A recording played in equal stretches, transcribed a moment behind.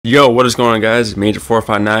Yo, what is going on, guys?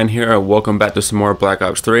 Major459 here, and welcome back to some more Black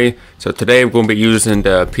Ops 3. So today we're going to be using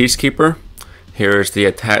the Peacekeeper. Here's the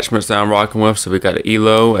attachments that I'm rocking with. So we got an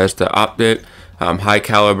ELO as the optic, high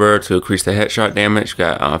caliber to increase the headshot damage,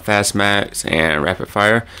 got fast max and rapid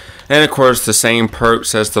fire, and of course the same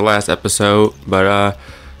perks as the last episode. But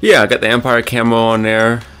yeah, I got the Empire camo on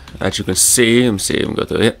there, as you can see. Let me see, I'm going to go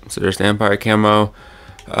through it. So there's the Empire camo.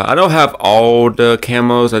 I don't have all the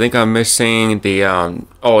camos. I think I'm missing the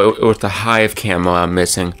it was the hive camo I'm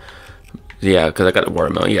missing. Yeah, because I got the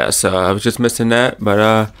watermelon. Yeah, so I was just missing that.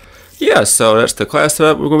 But yeah, so that's the class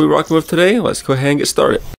setup we're gonna be rocking with today. Let's go ahead and get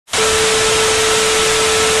started.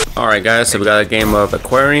 Alright guys, so we got a game of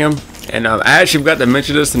Aquarium, and I actually forgot to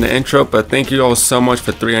mention this in the intro, but thank you all so much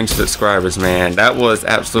for 300 subscribers, man. That was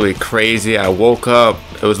absolutely crazy. I woke up,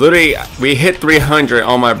 it was literally, we hit 300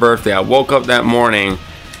 on my birthday. I woke up that morning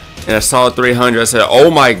and I saw 300. I said,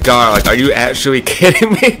 oh my god, like, are you actually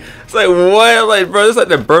kidding me? It's like, what? Like, bro, this is like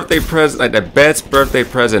the birthday present, like the best birthday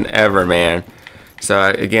present ever, man. So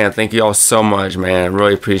again, thank you all so much, man. I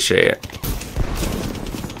really appreciate it.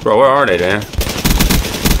 Bro, where are they, man?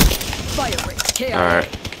 Alright.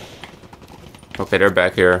 Okay, they're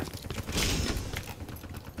back here.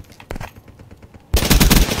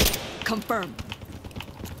 Confirm.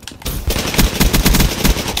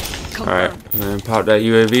 Alright, and pop that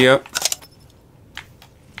UAV up.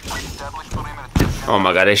 Oh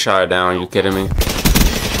my god, they shot it down. Are you kidding me?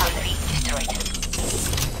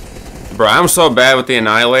 Bro, I'm so bad with the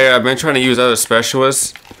Annihilator. I've been trying to use other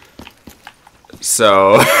specialists.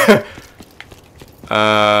 So,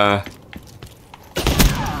 oh,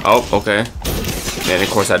 okay. And of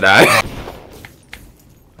course I died.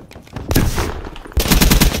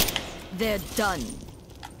 They're done.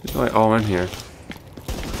 It's like all in here.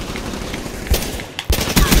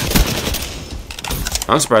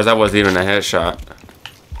 I'm surprised that wasn't even a headshot.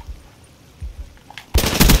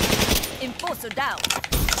 Enforcer down.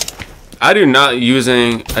 I do not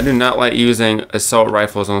like using assault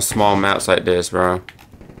rifles on small maps like this, bro.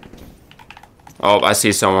 Oh, I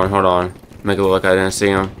see someone. Hold on. Make it look like I didn't see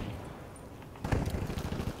him.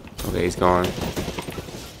 Okay, he's gone.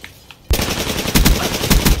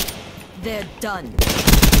 They're done.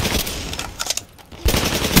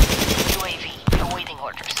 UAV awaiting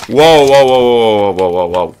orders. Whoa, whoa, whoa, whoa, whoa, whoa,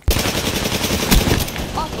 whoa.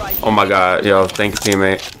 Oh my god, yo, thank you,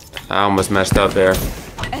 teammate. I almost messed up there.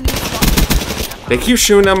 They keep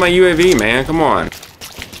shooting at my UAV, man. Come on.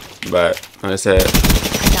 But, like I said,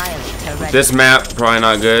 this map, probably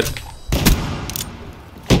not good.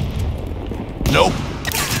 Nope.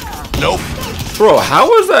 Nope. Bro, how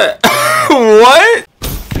was that? What?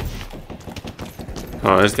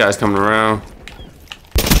 Oh, this guy's coming around.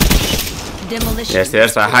 Demolition. Yes,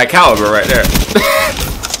 that's a high caliber right there.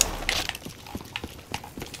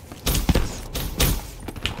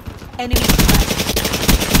 Enemy.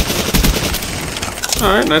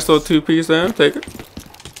 Alright, nice little two-piece there. Take it.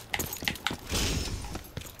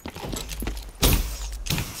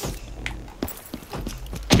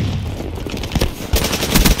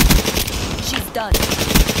 She's done.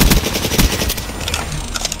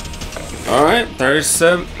 Alright,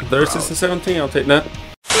 37, 36 and 17. I'll take that.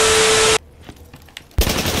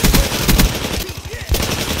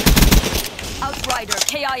 Outrider.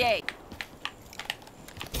 KIA.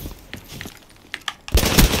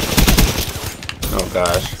 Oh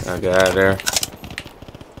gosh, I'll get out of there.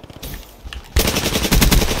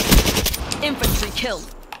 Infantry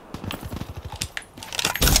killed.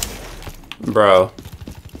 Bro.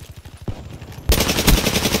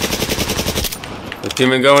 The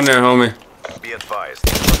team ain't going there, homie. Be advised.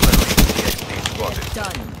 PXD spotted.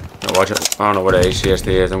 Done. Now watch it. I don't know where the HCSD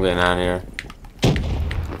is. I'm getting out of here.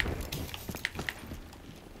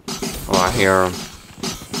 Oh, I hear him.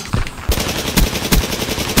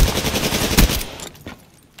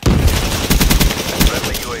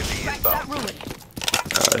 Friendly UAV inbound. Ruin.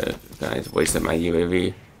 Oh, the guy's wasting my UAV.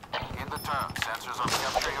 In the turn, sensors on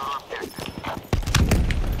capture your objective.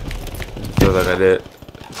 Feels like I did.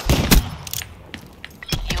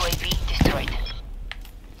 UAV destroyed.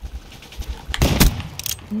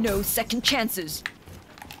 No second chances.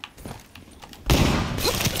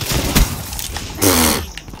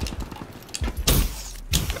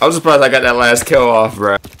 I was surprised I got that last kill off,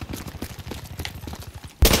 bro.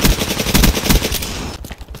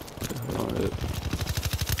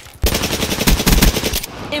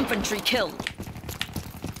 Infantry killed.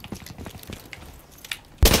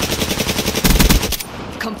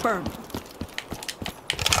 Confirmed.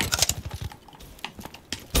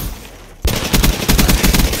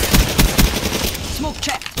 Smoke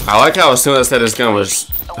check. I like how as soon as I said this gun was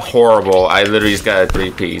horrible. I literally just got a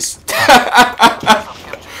 3-piece.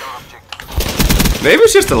 Maybe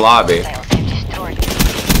it's just the lobby.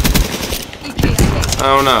 I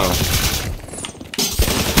don't know.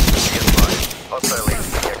 Hostile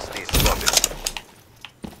EXD spotted.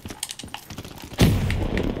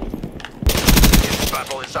 This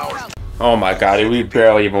battle is ours. Oh my god, we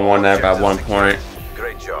barely even won that by 1 point.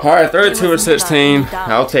 Great job. Alright, 32 of 16.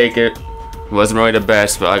 I'll take it. Wasn't really the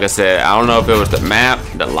best, but like I said, I don't know if it was the map,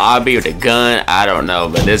 the lobby, or the gun. I don't know,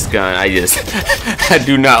 but this gun, I just, I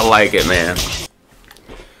do not like it, man.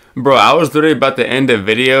 Bro, I was literally about to end the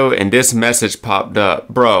video and this message popped up.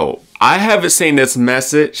 Bro, I haven't seen this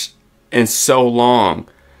message in so long.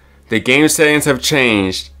 The game settings have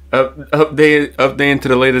changed. Updating to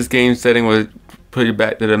the latest game setting was put you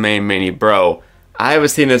back to the main menu. Bro, I haven't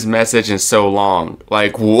seen this message in so long.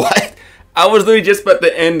 Like, what? I was literally just about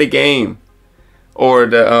to end the game. Or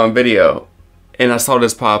the video. And I saw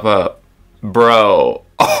this pop up. Bro,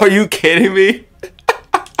 are you kidding me?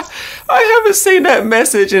 I haven't seen that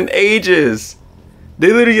message in ages.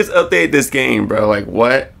 They literally just updated this game, bro. Like,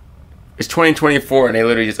 what? It's 2024 and they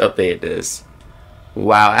literally just updated this.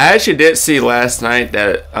 Wow, I actually did see last night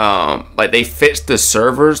that like they fixed the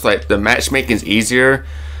servers, like the matchmaking's easier.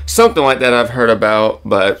 Something like that I've heard about,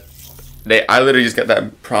 but I literally just got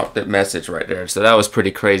that prompted message right there. So that was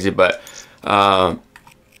pretty crazy, but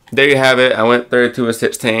there you have it. I went 32 of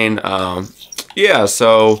 16. Yeah,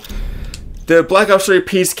 so the Black Ops 3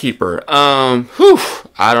 Peacekeeper.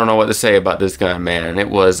 I don't know what to say about this gun, man. It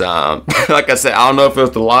was like I said, I don't know if it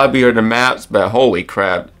was the lobby or the maps, but holy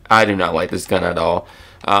crap, I do not like this gun at all.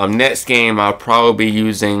 Next game I'll probably be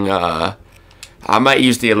using I might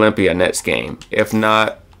use the Olympia next game. If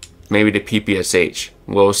not, maybe the PPSH.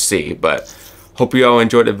 We'll see. But hope you all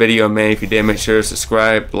enjoyed the video, man. If you did, make sure to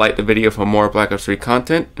subscribe, like the video for more Black Ops 3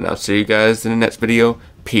 content, and I'll see you guys in the next video.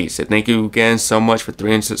 Peace, and thank you again so much for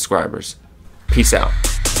 300 subscribers. Peace out.